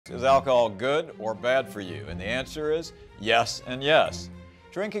Is alcohol good or bad for you? And the answer is yes and yes.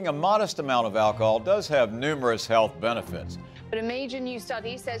 Drinking a modest amount of alcohol does have numerous health benefits. But a major new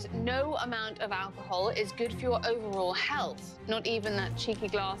study says no amount of alcohol is good for your overall health, not even that cheeky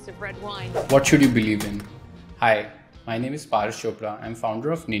glass of red wine. What should you believe in? Hi, my name is Paras Chopra. I'm founder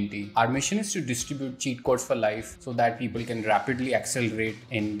of Nintee. Our mission is to distribute cheat codes for life so that people can rapidly accelerate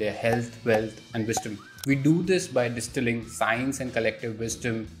in their health, wealth, and wisdom. We do this by distilling science and collective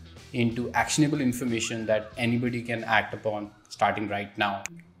wisdom into actionable information that anybody can act upon starting right now.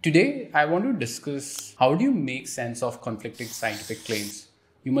 Today, I want to discuss how do you make sense of conflicting scientific claims.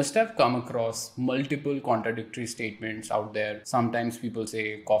 You must have come across multiple contradictory statements out there. Sometimes people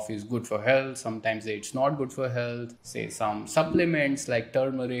say coffee is good for health, sometimes say it's not good for health, say some supplements like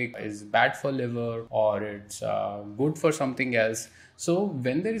turmeric is bad for liver or it's good for something else. So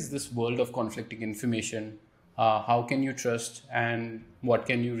when there is this world of conflicting information, how can you trust and what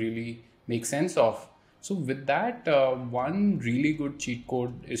can you really make sense of? So with that, one really good cheat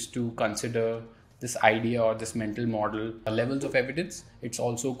code is to consider this idea or this mental model, levels of evidence. It's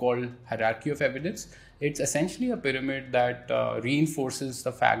also called hierarchy of evidence. It's essentially a pyramid that reinforces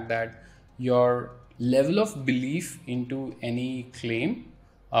the fact that your level of belief into any claim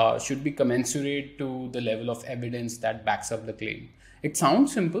should be commensurate to the level of evidence that backs up the claim. It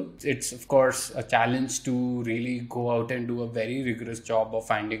sounds simple. It's of course a challenge to really go out and do a very rigorous job of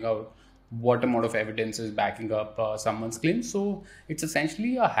finding out what amount of evidence is backing up someone's claim. So it's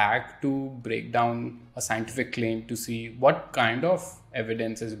essentially a hack to break down a scientific claim to see what kind of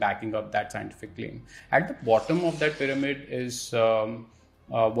evidence is backing up that scientific claim. At the bottom of that pyramid is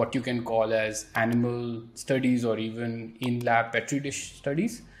what you can call as animal studies or even in-lab petri dish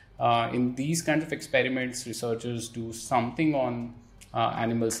studies. In these kinds of experiments, researchers do something on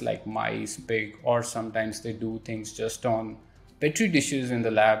animals like mice, pig, or sometimes they do things just on petri dishes in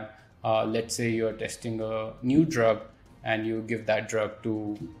the lab. Let's say you're testing a new drug and you give that drug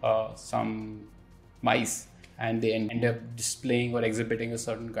to some mice and they end up displaying or exhibiting a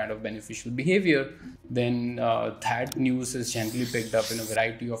certain kind of beneficial behavior, then that news is generally picked up in a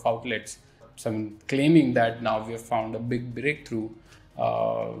variety of outlets. Some claiming that now we have found a big breakthrough.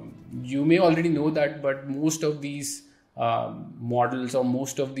 You may already know that, but most of these models or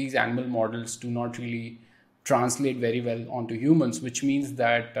most of these animal models do not really translate very well onto humans, which means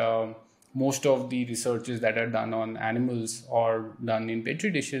that most of the researches that are done on animals or done in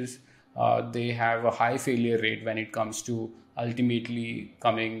petri dishes, they have a high failure rate when it comes to ultimately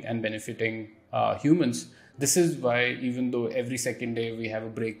coming and benefiting humans. This is why even though every second day we have a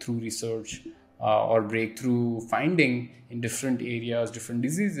breakthrough research or breakthrough finding in different areas, different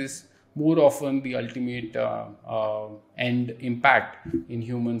diseases, more often the ultimate end impact in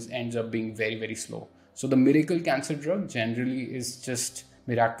humans ends up being very, very slow. So the miracle cancer drug generally is just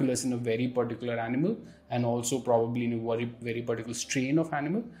miraculous in a very particular animal and also probably in a very, very particular strain of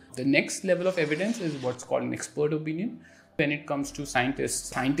animal. The next level of evidence is what's called an expert opinion. When it comes to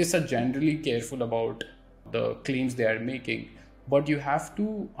scientists are generally careful about the claims they are making, but you have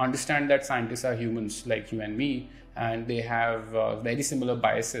to understand that scientists are humans like you and me, and they have very similar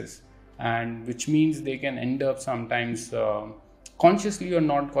biases, and which means they can end up sometimes consciously or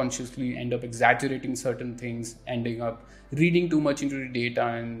not consciously end up exaggerating certain things, ending up reading too much into the data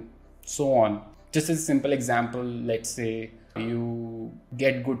and so on. Just as a simple example, let's say you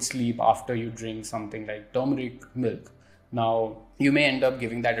get good sleep after you drink something like turmeric milk. Now, you may end up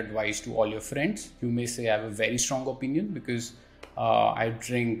giving that advice to all your friends. You may say, I have a very strong opinion because I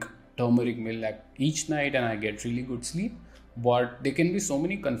drink turmeric milk each night and I get really good sleep. But there can be so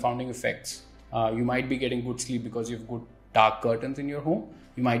many confounding effects. You might be getting good sleep because you have good dark curtains in your home.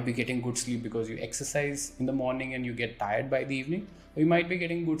 You might be getting good sleep because you exercise in the morning and you get tired by the evening. Or you might be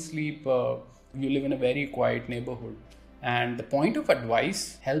getting good sleep, you live in a very quiet neighborhood. And the point of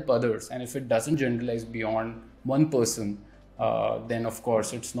advice, help others. And if it doesn't generalize beyond one person, then of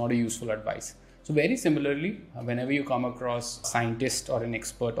course it's not a useful advice. So very similarly, whenever you come across a scientist or an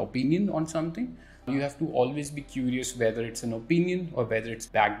expert opinion on something, you have to always be curious whether it's an opinion or whether it's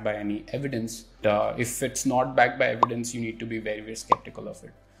backed by any evidence. If it's not backed by evidence, you need to be very, very skeptical of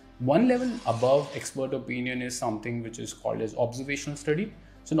it. One level above expert opinion is something which is called as observational study.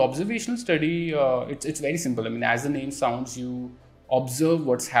 So an observational study, it's very simple. I mean, as the name sounds, you observe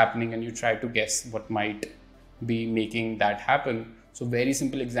what's happening and you try to guess what might be making that happen. So very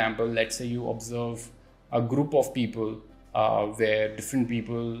simple example, let's say you observe a group of people where different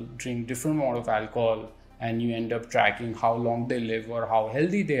people drink different amount of alcohol and you end up tracking how long they live or how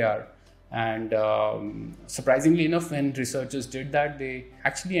healthy they are. And surprisingly enough, when researchers did that, they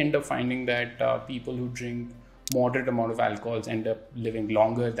actually end up finding that people who drink moderate amount of alcohols end up living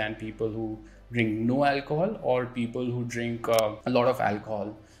longer than people who drink no alcohol or people who drink a lot of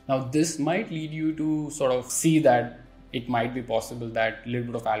alcohol. Now, this might lead you to sort of see that it might be possible that a little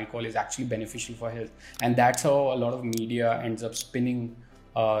bit of alcohol is actually beneficial for health. And that's how a lot of media ends up spinning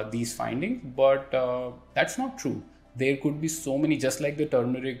these findings. But that's not true. There could be so many, just like the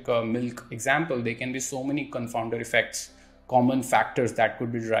turmeric milk example, there can be so many confounder effects, common factors that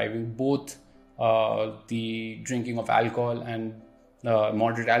could be driving both the drinking of alcohol and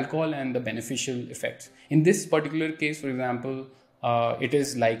moderate alcohol and the beneficial effects. In this particular case, for example, it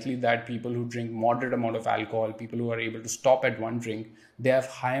is likely that people who drink moderate amount of alcohol, people who are able to stop at one drink, they have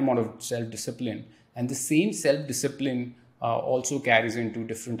high amount of self-discipline. And the same self-discipline also carries into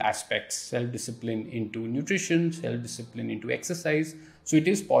different aspects, self-discipline into nutrition, self-discipline into exercise. So it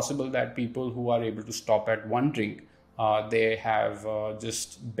is possible that people who are able to stop at one drink, they have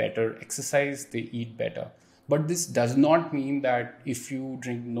just better exercise, they eat better. But this does not mean that if you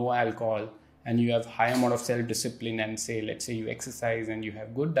drink no alcohol and you have high amount of self-discipline and let's say you exercise and you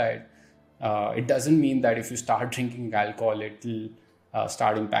have good diet, it doesn't mean that if you start drinking alcohol, it will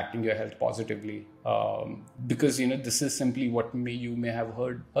start impacting your health positively. Because, this is simply what you may have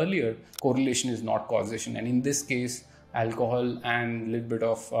heard earlier. Correlation is not causation. And in this case, alcohol and a little bit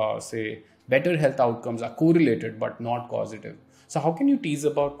of, better health outcomes are correlated but not causative. So how can you tease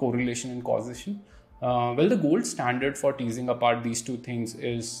about correlation and causation? Well, the gold standard for teasing apart these two things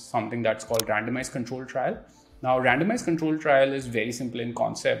is something that's called randomized control trial. Now, randomized control trial is very simple in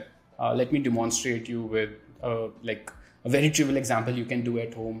concept. Let me demonstrate you with a very trivial example you can do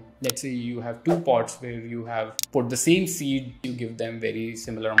at home. Let's say you have two pots where you have put the same seed, you give them very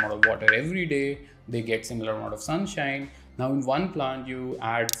similar amount of water every day, they get similar amount of sunshine. Now in one plant you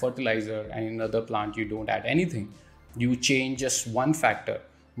add fertilizer and in another plant you don't add anything. You change just one factor.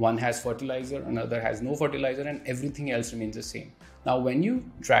 One has fertilizer, another has no fertilizer, and everything else remains the same. Now when you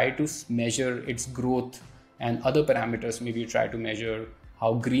try to measure its growth and other parameters, maybe you try to measure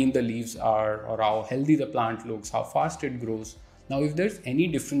how green the leaves are or how healthy the plant looks, how fast it grows. Now, if there's any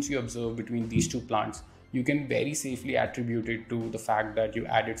difference you observe between these two plants, you can very safely attribute it to the fact that you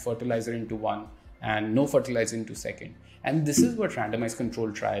added fertilizer into one and no fertilizer into second. And this is what randomized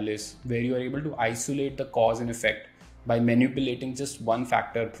control trial is, where you are able to isolate the cause and effect by manipulating just one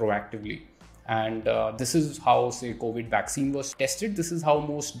factor proactively. And this is how, COVID vaccine was tested. This is how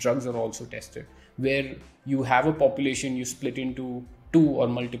most drugs are also tested, where you have a population, you split into two or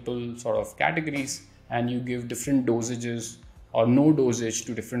multiple sort of categories and you give different dosages or no dosage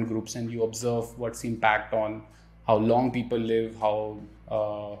to different groups, and you observe what's the impact on how long people live, how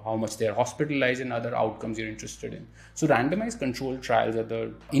much they're hospitalized, and other outcomes you're interested in. So randomized controlled trials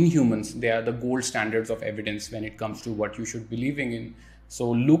are in humans, they are the gold standards of evidence when it comes to what you should be believing in.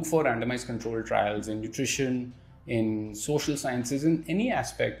 So look for randomized controlled trials in nutrition, in social sciences, in any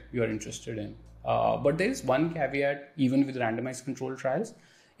aspect you are interested in. But there is one caveat, even with randomized controlled trials.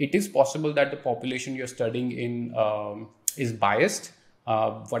 It is possible that the population you're studying in is biased.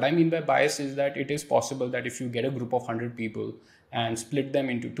 What I mean by bias is that it is possible that if you get a group of 100 people and split them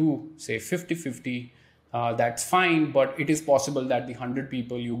into two, say 50-50, that's fine, but it is possible that the 100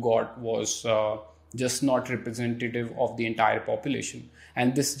 people you got was just not representative of the entire population.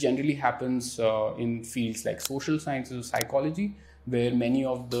 And this generally happens in fields like social sciences or psychology, where many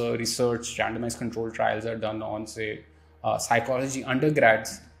of the research randomized control trials are done on, psychology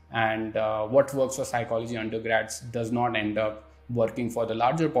undergrads, and what works for psychology undergrads does not end up working for the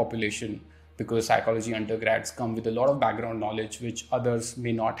larger population, because psychology undergrads come with a lot of background knowledge which others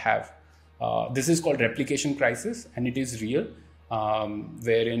may not have. This is called replication crisis, and it is real,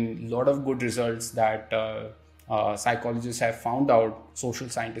 wherein a lot of good results that psychologists have found out, social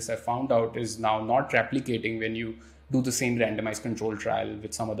scientists have found out, is now not replicating when you do the same randomized control trial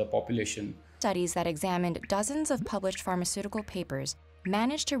with some other population. Studies that examined dozens of published pharmaceutical papers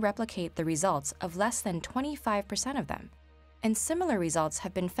managed to replicate the results of less than 25% of them. And similar results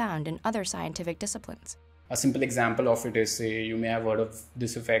have been found in other scientific disciplines. A simple example of it is, you may have heard of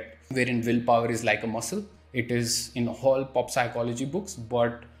this effect, wherein willpower is like a muscle. It is in all pop psychology books,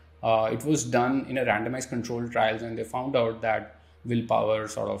 but it was done in a randomized controlled trials, and they found out that willpower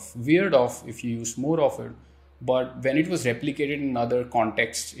sort of veered off if you use more of it. But when it was replicated in other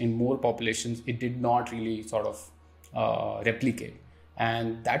contexts, in more populations, it did not really sort of replicate.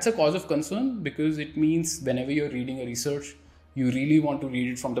 And that's a cause of concern, because it means whenever you're reading a research, you really want to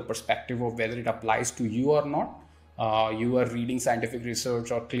read it from the perspective of whether it applies to you or not. You are reading scientific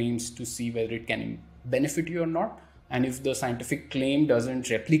research or claims to see whether it can benefit you or not. And if the scientific claim doesn't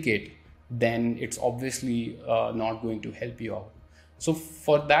replicate, then it's obviously not going to help you out. So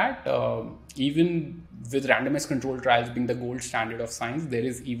for that, even with randomized controlled trials being the gold standard of science, there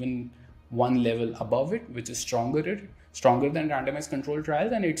is even one level above it, which is stronger than randomized controlled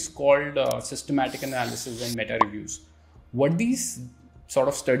trials, and it's called systematic analysis and meta reviews. What these sort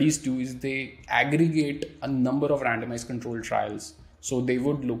of studies do is they aggregate a number of randomized controlled trials. So they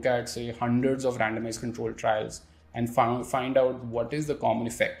would look at, say, hundreds of randomized controlled trials and find out what is the common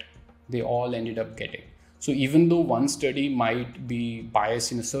effect they all ended up getting. So even though one study might be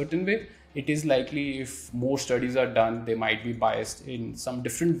biased in a certain way, it is likely if more studies are done, they might be biased in some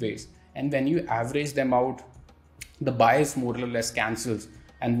different ways. And when you average them out, the bias more or less cancels.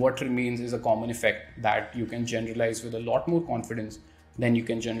 And what remains is a common effect that you can generalize with a lot more confidence than you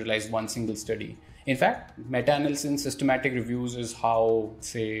can generalize one single study. In fact, meta-analysis and systematic reviews is how,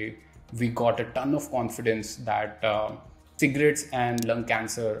 say, we got a ton of confidence that cigarettes and lung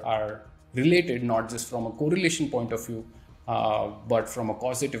cancer are related, not just from a correlation point of view, but from a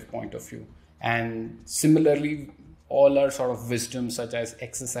causative point of view. And similarly, all our sort of wisdom, such as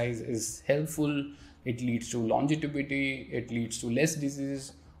exercise is helpful, it leads to longevity, it leads to less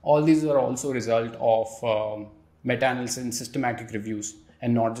disease. All these are also a result of meta-analysis and systematic reviews,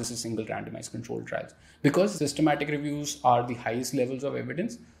 and not just a single randomized controlled trials. Because systematic reviews are the highest levels of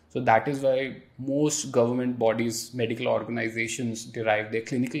evidence, so that is why most government bodies, medical organizations derive their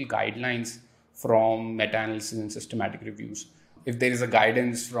clinical guidelines from meta-analysis and systematic reviews. If there is a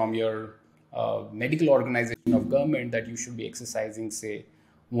guidance from your medical organization of government that you should be exercising, say,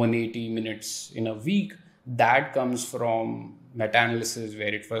 180 minutes in a week, that comes from meta-analysis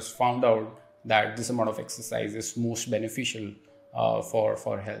where it was found out that this amount of exercise is most beneficial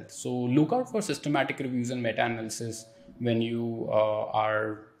for health. So look out for systematic reviews and meta-analysis when you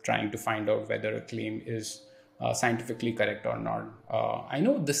are trying to find out whether a claim is scientifically correct or not. I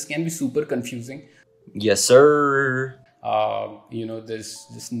know this can be super confusing. Yes, sir.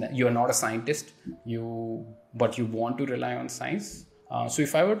 You are not a scientist, but you want to rely on science. So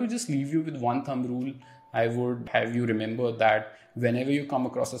if I were to just leave you with one thumb rule, I would have you remember that whenever you come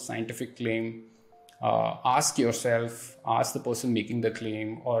across a scientific claim, ask yourself, ask the person making the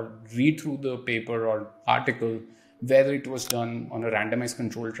claim, or read through the paper or article whether it was done on a randomized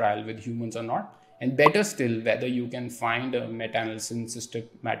controlled trial with humans or not. And better still, whether you can find a meta-analysis and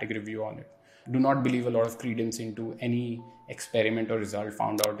systematic review on it. Do not believe a lot of credence into any experiment or result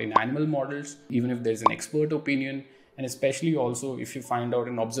found out in animal models, even if there's an expert opinion. And especially also if you find out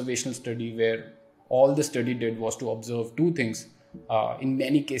an observational study where all the study did was to observe two things. In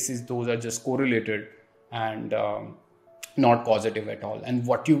many cases, those are just correlated and not causative at all. And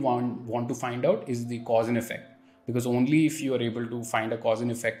what you want to find out is the cause and effect. Because only if you are able to find a cause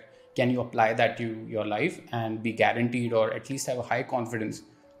and effect can you apply that to your life and be guaranteed, or at least have a high confidence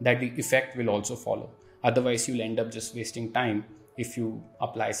that the effect will also follow. Otherwise, you'll end up just wasting time if you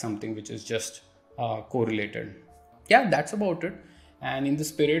apply something which is just correlated. Yeah, that's about it. And in the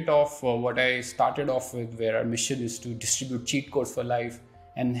spirit of what I started off with, where our mission is to distribute cheat codes for life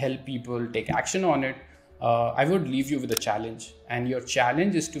and help people take action on it, I would leave you with a challenge. And your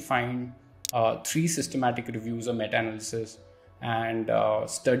challenge is to find 3 systematic reviews or meta-analysis and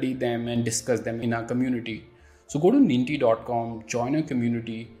study them and discuss them in our community. So go to Nintee.com, join our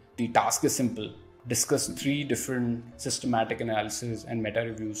community. The task is simple. Discuss 3 different systematic analysis and meta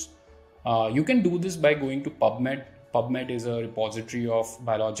reviews. You can do this by going to PubMed. PubMed is a repository of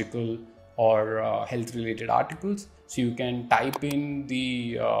biological or health-related articles. So you can type in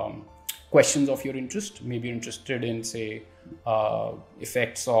the questions of your interest. Maybe you're interested in, say,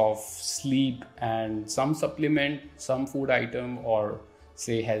 effects of sleep and some supplement, some food item, or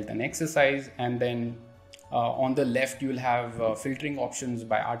say health and exercise. And then on the left, you'll have filtering options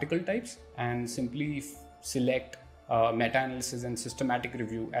by article types, and simply select meta-analysis and systematic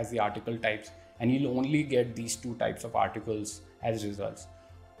review as the article types, and you'll only get these 2 types of articles as results.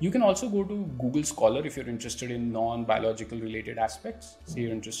 You can also go to Google Scholar if you're interested in non-biological related aspects. Say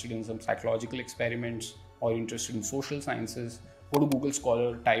you're interested in some psychological experiments or interested in social sciences. Go to Google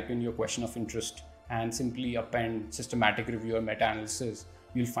Scholar, type in your question of interest, and simply append systematic review or meta-analysis.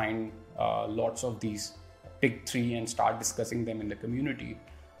 You'll find lots of these. Pick 3 and start discussing them in the community.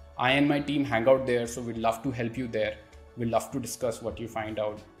 I and my team hang out there, so we'd love to help you there. We'd love to discuss what you find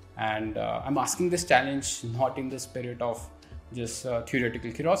out. And I'm asking this challenge not in the spirit of just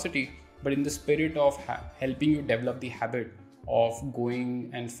theoretical curiosity, but in the spirit of helping you develop the habit of going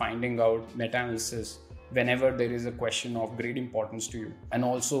and finding out meta-analysis whenever there is a question of great importance to you, and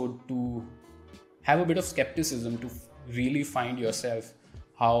also to have a bit of skepticism to really find yourself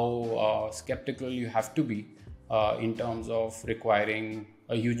how skeptical you have to be in terms of requiring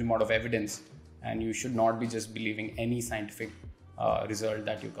a huge amount of evidence, and you should not be just believing any scientific result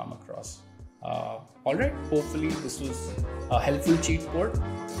that you come across. Alright, hopefully this was a helpful cheat code.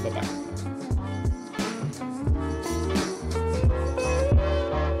 Bye bye.